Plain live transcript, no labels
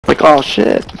Oh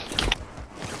shit.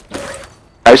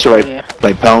 I used to write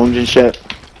like poems and shit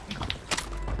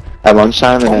at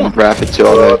lunchtime and then rap it to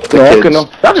all the kids.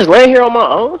 I'm just laying here on my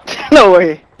own. No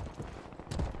way.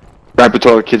 Rap it to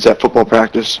all the kids at football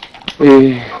practice.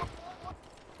 Yeah.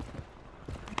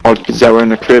 All the kids that were in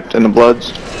the crypt and the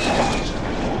Bloods.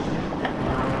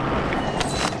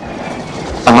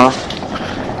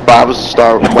 Bob was the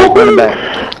star, white running back.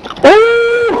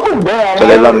 So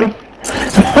they love me.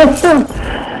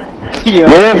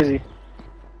 Yeah, crazy.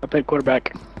 I played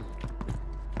quarterback.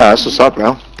 That's what's up,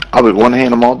 bro. I'll be one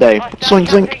hand them all day. Swing,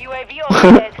 swing.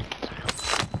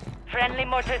 Friendly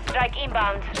mortar strike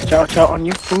inbound. Shout on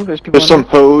you. Ooh, there's some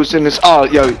pose in this. Oh,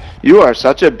 yo, you are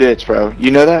such a bitch, bro.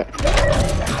 You know that?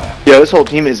 Yo, this whole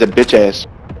team is a bitch ass.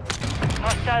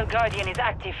 Hostile Guardian is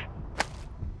active.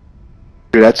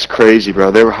 Dude, that's crazy, bro.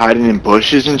 They were hiding in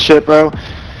bushes and shit, bro.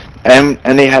 And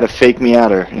they had a fake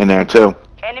Miata in there too.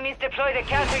 Enemies deploy the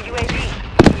counter UAV.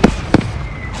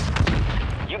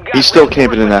 He's still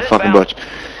camping in that fucking bush.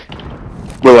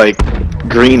 With like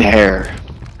green hair.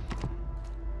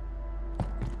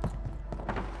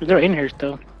 They're in here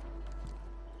still.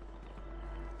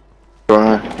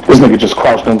 This nigga just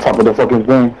crouched on top of the fucking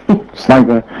thing.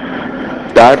 Sniping.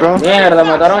 Die, bro? Mierda,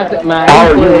 mataron a este...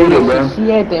 Marico,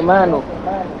 17, mano.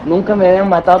 Nunca me habían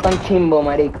matado tan chimbo,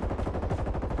 marico.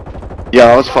 Yeah,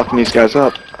 I was fucking these guys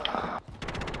up.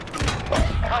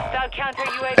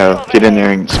 Yo, get in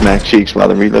there and smack cheeks while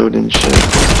they're reloading and shit.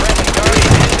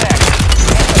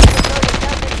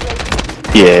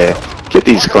 Yeah, get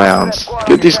these clowns.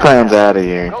 Get these clowns out of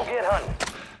here.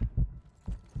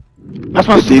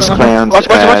 Get these clowns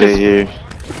out of here.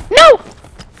 No!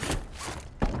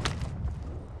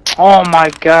 Oh my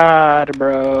god,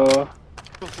 bro.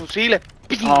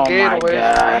 Oh my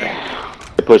god.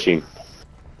 They're pushing.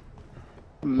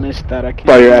 Missed that. I can't.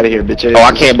 Oh, you're out of here, bitch. Oh,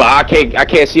 I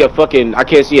can't see a fucking, I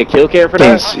can't see a kill cam for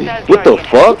that. What the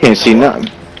fuck? Can't see nothing.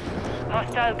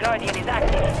 Hostile Guardian is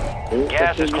active.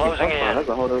 Gas is closing in. That's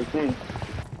a whole other thing.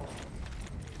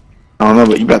 I don't know,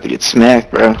 but you about to get smacked,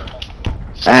 bro.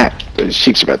 Those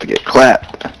cheeks are about to get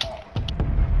clapped.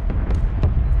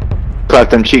 Clap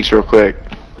them cheeks real quick.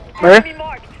 Where? He's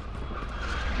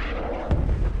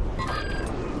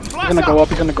gonna go up,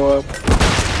 he's gonna go up.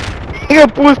 He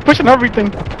got pushing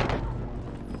everything.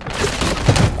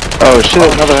 Oh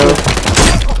shit, another hill.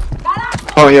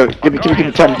 Oh yo, give me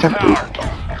time.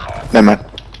 Never mind.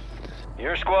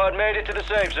 Your squad made it to the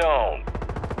safe zone.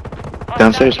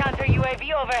 Downstairs. Counter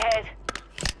UAV overhead.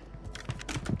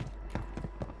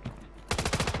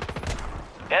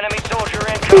 Enemy soldier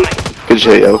incoming. Good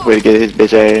shit, yo. Way to get his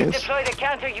bitch ass. Deploy the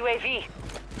counter UAV.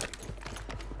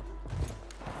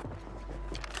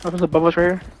 What was above us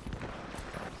right here?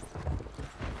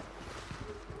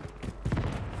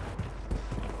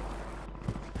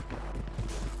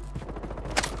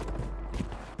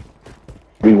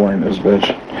 Rewind this bitch.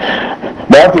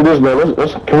 But after this, bro,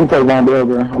 let's can we play Rondell,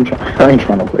 bro? I ain't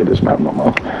trying to play this map no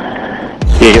more.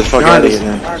 Yeah, get the fuck out of here,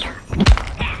 man.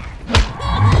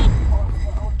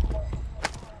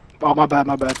 Oh, my bad.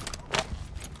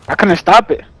 I couldn't stop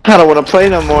it. I don't want to play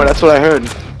no more. That's what I heard.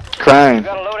 Crying.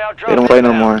 They don't play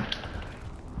no more.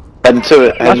 Heading to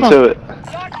it.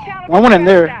 One went in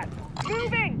there.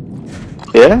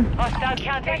 Yeah? Hostile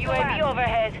counter UAV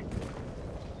overhead.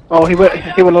 Oh, he will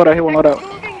load out.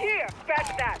 Moving here.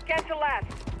 Scratch that. Cancel last.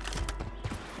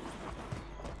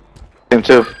 Him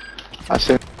too. I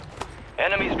see.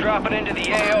 Enemies dropping into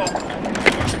the AO.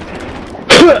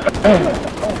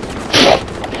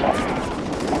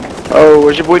 Oh,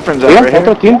 where's your boyfriend's at? Right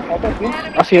here?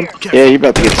 I see him. Yeah, you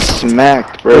about to get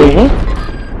smacked, bro.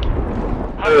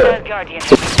 Hostile Guardian.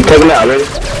 Take him out, ready?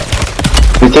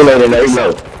 His teammate in there,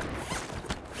 no.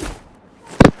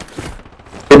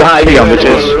 How you doing,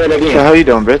 bitches? What the hell you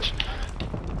doing, bitch?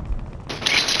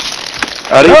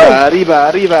 Arriba.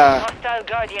 Hostile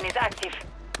Guardian is active.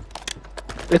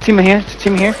 The team in here.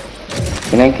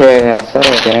 Tienen que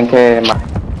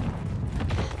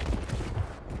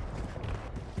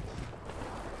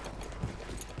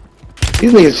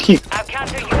These niggas keep. Our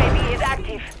counter UAV is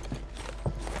active.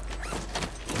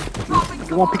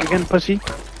 You won't pick again, pussy?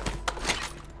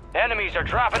 Enemies are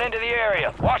dropping into the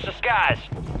area. Watch the skies.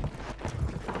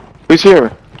 Who's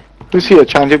here?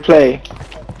 Trying to play?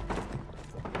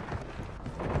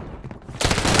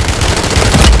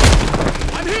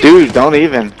 Dude, don't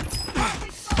even.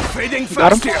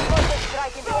 Got him?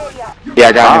 Yeah,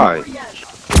 I got him.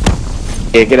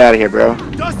 Yeah, get out of here, bro.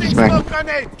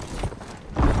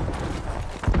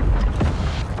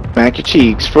 Smack your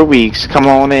cheeks for weeks. Come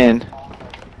on in.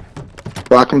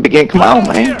 Rock and begin. Come on,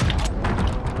 man.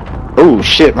 Oh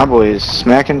shit, my boy is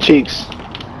smacking cheeks.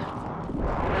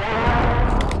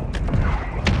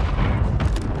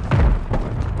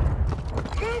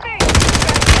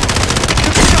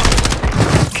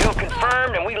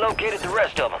 located the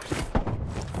rest of them.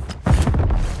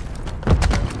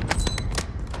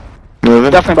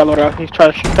 Moving. Definitely about loadout. He's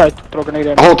trying to throw a grenade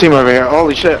at A me. whole team over here.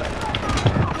 Holy shit.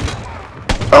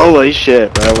 Holy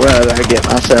shit, bro. What did I get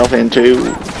myself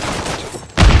into?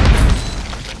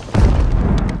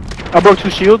 I broke 2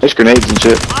 shields. There's grenades and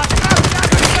shit.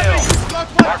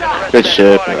 Good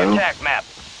shit, bro. Attack map.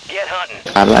 Get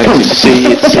hunting. I'd like to see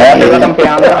it. I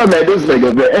made this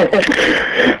nigga, man.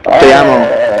 Te amo.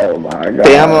 Oh my god.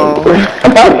 Te amo. Te amo.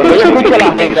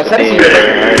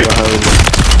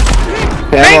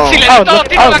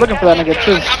 I was looking for that nigga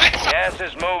too. Gas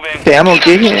is moving. Te amo,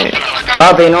 ¿qué?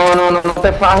 Papi, no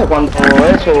te fajes cuando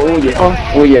eso, huye.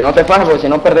 Huye, no te fajes porque si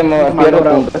no perdemos, pierdo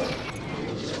puntos.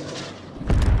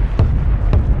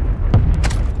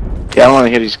 Yeah, I want to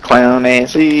hear these clown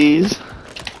asses.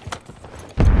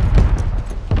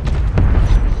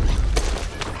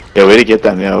 Yo, way to get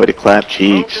them, yo. Way to clap Move to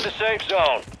cheeks. the safe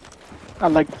zone. I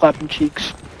like clapping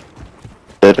cheeks.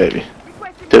 Yeah, baby.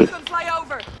 Dude.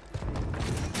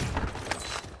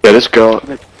 Yeah, this girl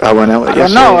I went out with I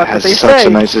don't know, yesterday that's what they has such say. the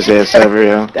nicest ass ever,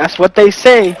 yo. That's what they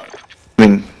say. I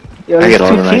mean, Yo, I there's get all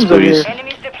 2 the nice teams over booties. here.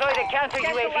 Enemies deployed a counter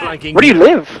UAV. Where do you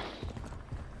live?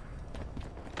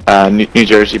 New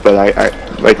Jersey, but I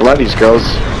like a lot of these girls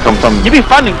come from You be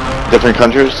finding. different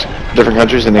countries,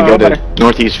 and they Oh, go to better.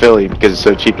 Northeast Philly because it's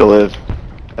so cheap to live,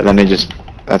 and then they just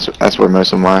that's where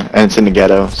most of them are, and it's in the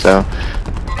ghetto, so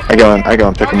I go and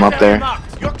pick them up there. Copy.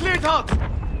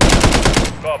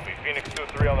 Phoenix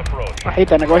 2-3 on approach. I hate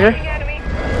that nigga right here.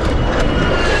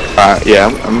 Yeah,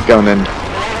 I'm going in.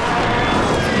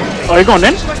 Oh, you going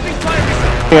in?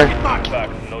 Here. Back.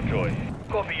 No choice.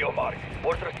 Copy your mark.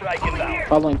 Mortar strike inbound.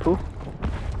 Following Pooh.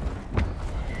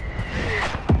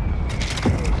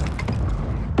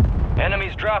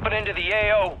 Enemies dropping into the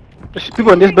AO. There's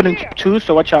people in this building too,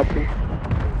 so watch out, Pooh.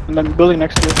 And then the building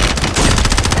next to it.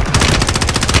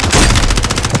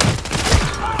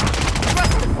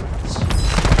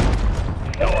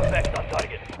 No effect on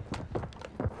target.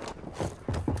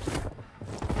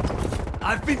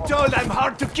 I've been told I'm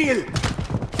hard to kill.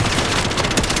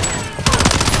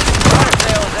 Fire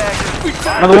sales active.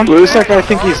 Another one? What does that guy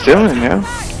think he's doing, yo?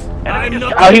 Enemy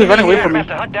destroyed. Oh, he was running away from me. Have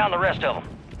to hunt down the rest of them.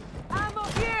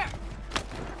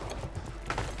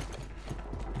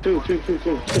 Two.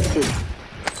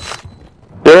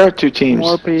 There are 2 teams.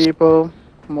 More people.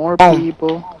 More Oh.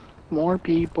 people. More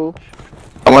people.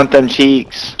 I want them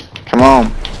cheeks. Come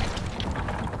on.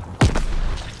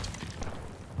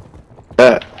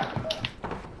 That.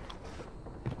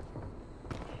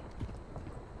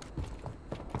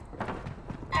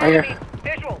 Right here.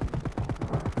 Visual.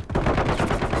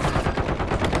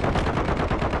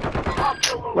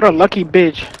 What a lucky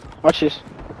bitch. Watch this.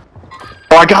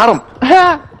 Oh, I got him.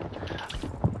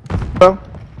 Oh.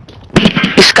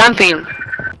 He's camping.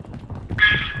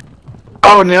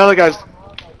 Oh, and the other guys.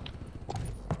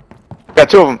 Got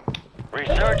 2 of them.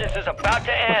 Resurgence is about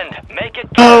to end. Make it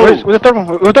Oh. Where's the third one?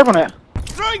 Where's the third one at?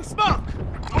 Throwing smoke.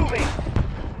 moving.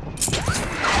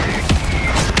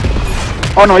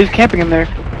 Oh no, he's camping in there.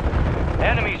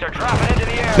 Enemies are dropping into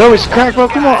the area. No, it's cracked, bro.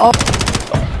 Come on. Oh.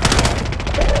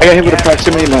 I got hit with a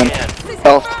proximity man.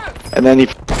 Health. And then he.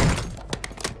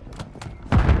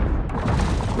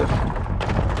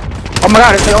 Oh my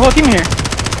god, it's a whole team here.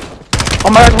 Oh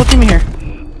my god, the whole team here.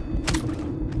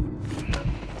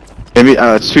 Maybe,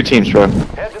 it's 2 teams, bro.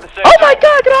 Head to the safe Oh my zone.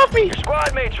 god, get off me! Your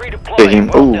squad mates redeployed. Big him.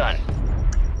 Well Ooh. done.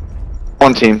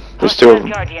 1 team. There's 2 of them.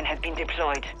 Guardian has been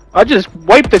deployed. I just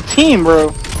wiped the team, bro.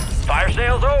 Fire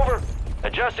sales over.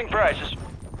 Adjusting prices.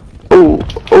 Ooh.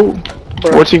 Bro.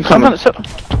 What team coming?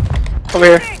 Over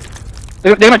here.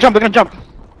 They're gonna jump, they're gonna jump.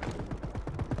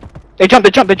 They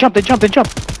jump.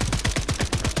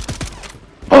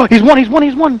 Oh, he's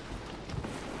one.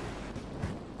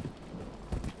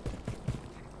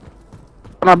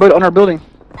 On our building.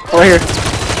 Over here.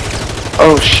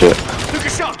 Oh, shit. Took a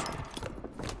shot.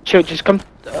 Chill, just come.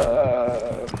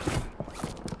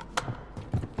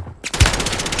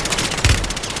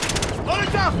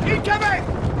 Molotov incoming.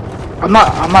 I'm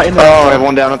not in Oh, there. I have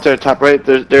 1 down up there, top right.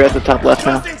 They're at the top left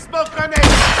now. Tossing smoke grenade.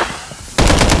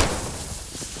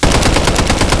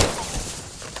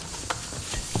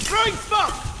 Throwing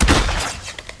smoke.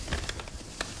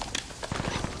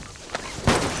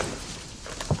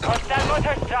 Hostile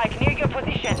mortar strike near your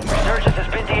position. Resurgence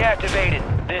has been deactivated.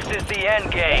 This is the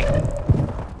end game.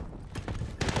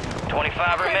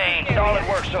 25 remain. Solid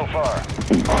work so far.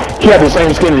 He had the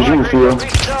same skin as you, Phil.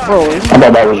 Bro, I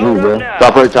thought that was you, bro.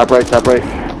 Top right.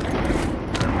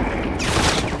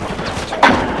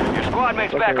 Your squad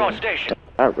mates back on station.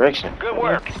 Direction. Good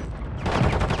work.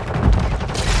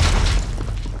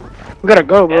 We gotta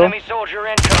go, bro. Enemy soldier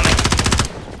incoming.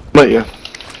 But yeah.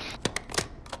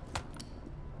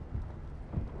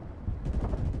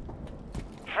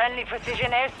 Friendly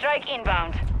precision airstrike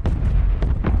inbound.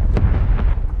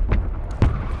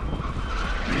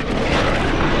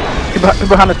 He's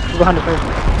behind us. He's behind us.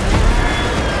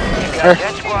 You've got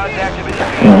 10 squads active in the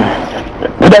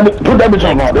field. Put that bitch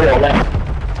on my door, man.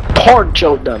 Hard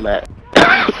joke, dumb man.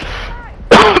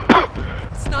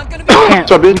 It's not gonna be.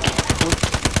 What's up,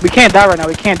 bitch? We can't die right now.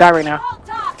 We can't die right now.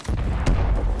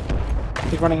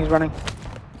 He's running. He's running.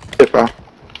 Shit, bro.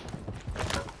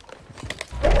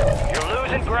 You're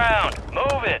losing ground.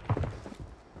 Move it.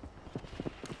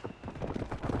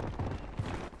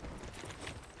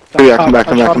 Yeah, come back.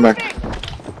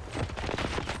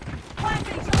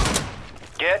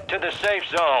 Get to the safe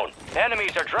zone.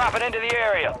 Enemies are dropping into the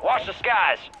area. Watch the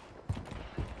skies.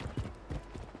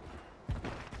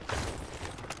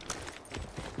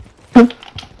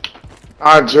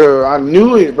 I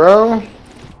knew it, bro.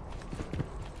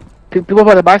 People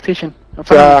by the buy station. I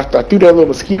threw that little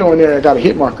mosquito in there and got a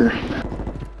hit marker.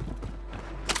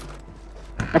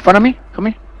 In front of me? Come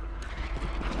here.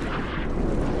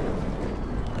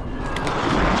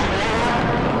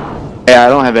 Yeah, I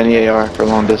don't have any AR for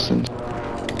long distance.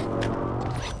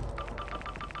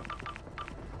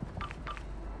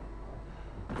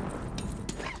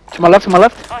 To my left,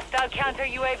 Hostile counter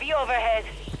UAV overhead.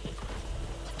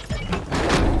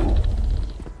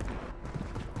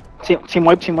 Team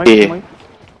wipe. Yeah.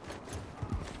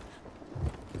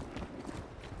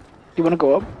 You wanna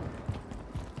go up?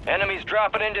 Enemies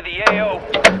dropping into the AO.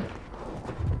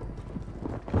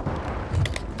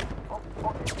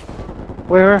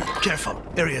 Where? Careful,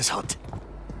 area's hot.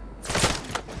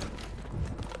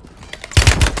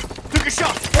 Took a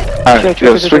shot. Alright,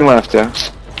 Sure. swing left, yeah.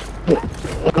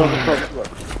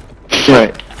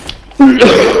 Right. We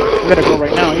gotta go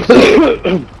right now.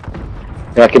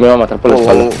 Mira que me va a matar por la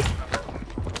espalda.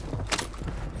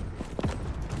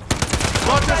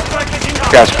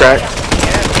 Gas crack.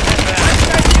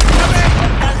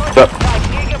 Up.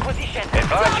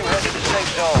 Advise you head to the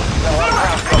safe zone. Got a lot of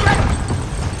ground cover.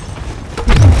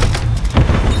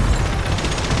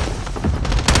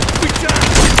 We can't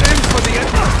them for the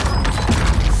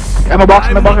enemy. Ammo box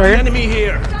right here. Enemy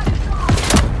here.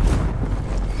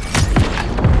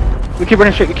 We keep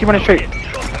running straight.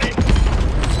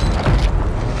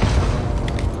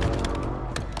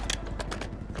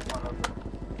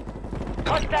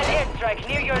 Hostile airstrike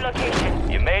near your location.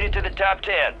 You made it to the top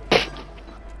 10.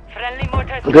 Friendly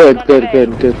mortar strike Good. on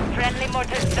the way. Friendly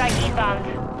mortar strike inbound.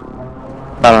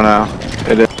 I don't know.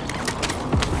 It is.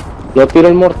 Yo tiro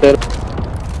el mortero.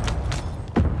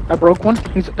 I broke one.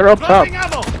 They're up top. Dropping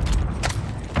ammo.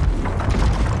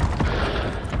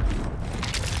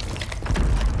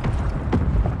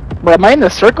 But am I in the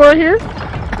circle right here?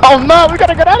 Oh no, we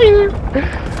gotta get out of here.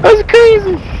 That's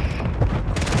crazy.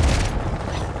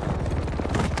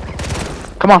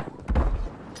 Come on.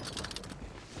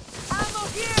 Ammo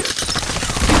here.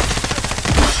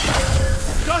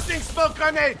 Tossing smoke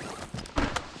grenade.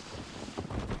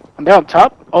 I'm down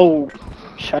top. Oh,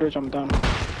 shadow jump down.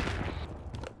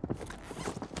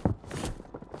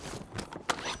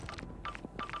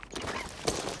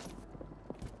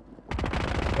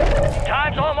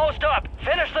 Time's almost up.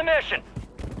 Finish the mission.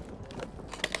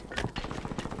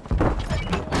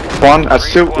 One,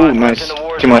 that's two. Squad Ooh, left nice. in the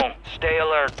war Too much. zone. Stay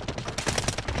alert.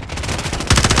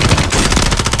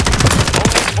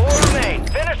 Only 4 remain.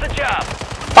 Finish the job.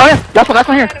 Oh yeah, last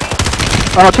one here.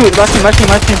 Oh no, two. Last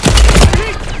team.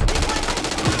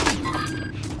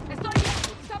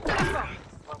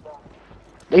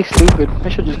 They stupid. They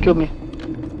should just kill me.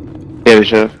 Yeah, they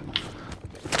should.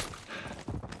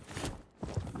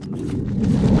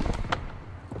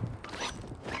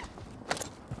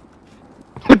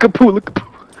 Look at poo.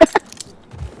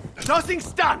 Tossing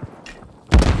stun.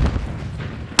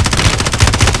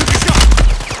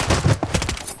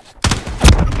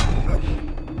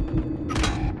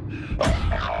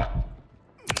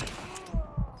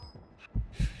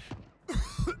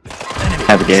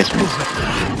 Navigate me.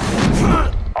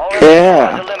 All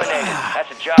Yeah. squads eliminated.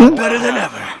 That's a job. Better than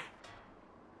ever.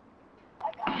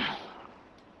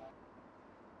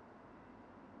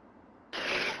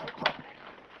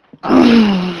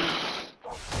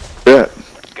 Yeah.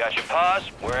 Got your pause.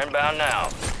 We're inbound now.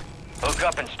 Hook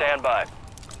up and stand by.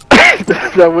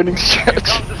 That's that winning Here stretch.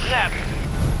 comes the snap.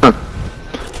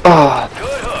 Oh,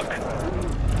 Good hook.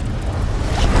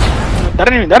 That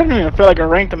didn't even feel like a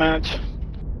ranked match.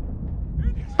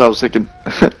 I was thinking.